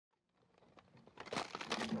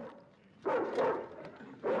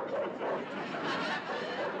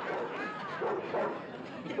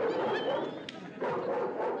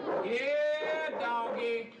Yeah,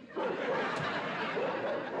 doggy.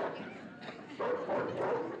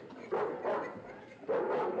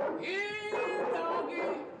 Yeah, doggy.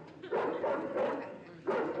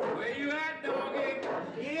 Where you at, doggy?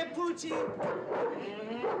 Yeah, Poochie.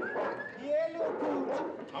 Yeah, little Pooch.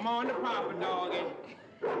 I'm on the papa, doggy.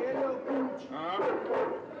 Yeah, little Pooch.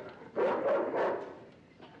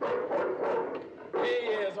 Here he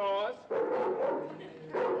is, horse.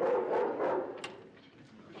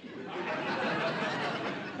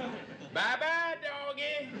 Bye-bye,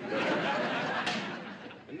 doggy.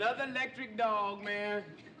 Another electric dog, man.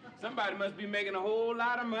 Somebody must be making a whole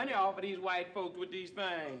lot of money off of these white folks with these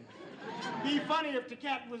things. Be funny if the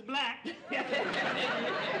cat was black.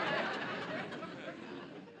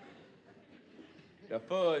 The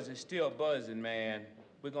fuzz is still buzzing, man.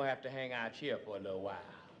 We're gonna have to hang out here for a little while.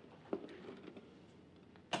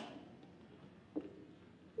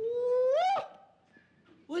 Ooh!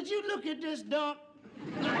 Would you look at this dog?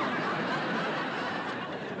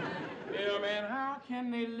 Yeah, man, how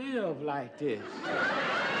can they live like this?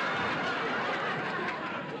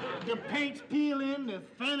 The paint's peeling, the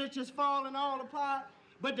furniture's falling all apart,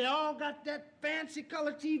 but they all got that fancy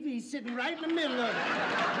color TV sitting right in the middle of it.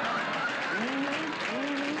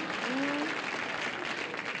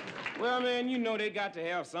 Well, man, you know they got to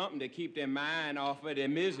have something to keep their mind off of their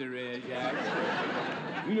misery, Jack.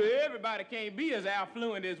 You know, everybody can't be as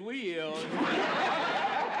affluent as we is.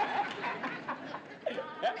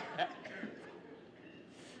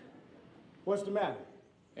 What's the matter?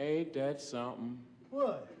 Ain't that something?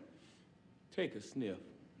 What? Take a sniff.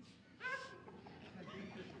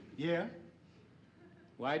 Yeah?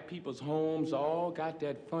 White people's homes all got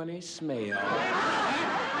that funny smell.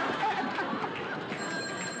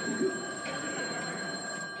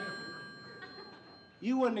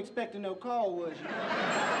 You wasn't expecting no call, was you?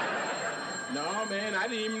 No, man, I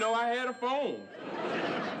didn't even know I had a phone.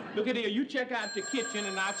 Look at here, you check out the kitchen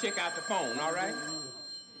and I'll check out the phone, all right?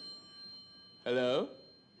 Hello?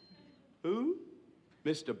 Who?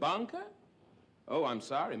 Mr. Bunker? Oh, I'm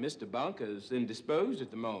sorry, Mr. Bunker is indisposed at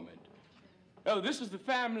the moment. Oh, this is the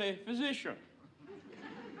family physician,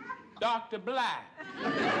 Dr. Black.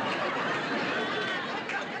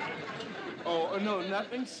 Oh, no,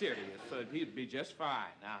 nothing serious. He'd be just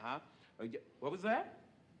fine. Uh-huh. What was that?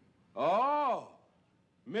 Oh,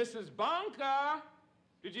 Mrs. Bunker,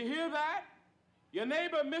 did you hear that? Your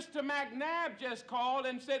neighbor, Mr. McNabb, just called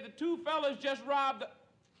and said the two fellas just robbed the...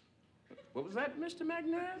 What was that, Mr.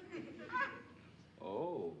 McNabb?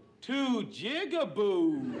 Oh, two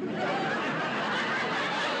jigaboos.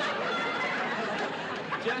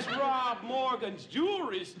 Just robbed Morgan's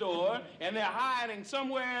jewelry store, and they're hiding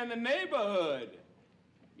somewhere in the neighborhood.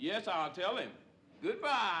 Yes, I'll tell him.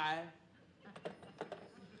 Goodbye.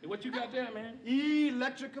 Hey, what you got there, man?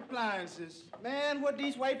 Electric appliances. Man, what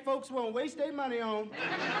these white folks won't waste their money on.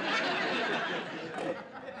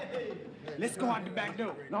 Let's go out the back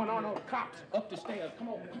door. No, cops, up the stairs, come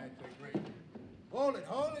on. Hold it,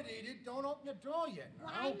 Edith. Don't open the door yet. Now.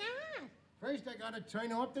 Why not? First, I gotta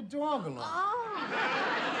turn off the dog alarm. Oh.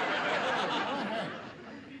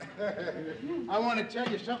 I want to tell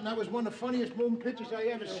you something. That was one of the funniest moving pictures I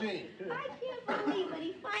ever seen. I can't believe it.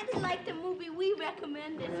 He finally liked the movie we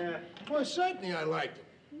recommended. Well, certainly I liked it.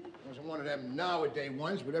 It wasn't one of them nowadays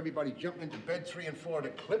ones with everybody jumping into bed 3 and 4 at a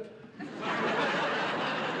clip.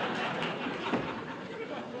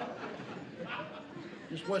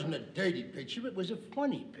 This wasn't a dirty picture. It was a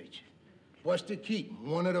funny picture. Buster Keaton,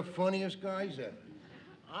 one of the funniest guys ever.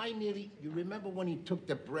 You remember when he took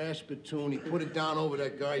the brass spittoon, he put it down over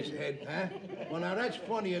that guy's head, huh? Well, now that's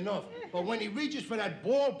funny enough. But when he reaches for that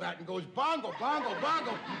ball bat and goes bongo, bongo,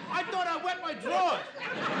 bongo, I thought I wet my drawers.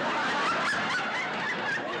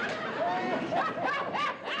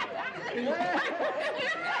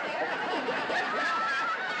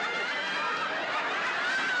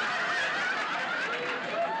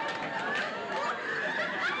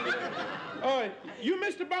 Oh, you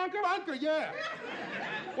Mr. Bunker? Bunker, yeah.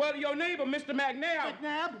 Well, your neighbor, Mr. McNabb.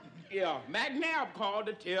 McNabb? Yeah, McNabb called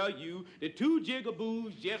to tell you the two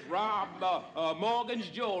jigaboos just robbed Morgan's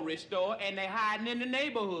jewelry store and they hiding in the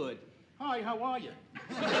neighborhood. Hi, how are you?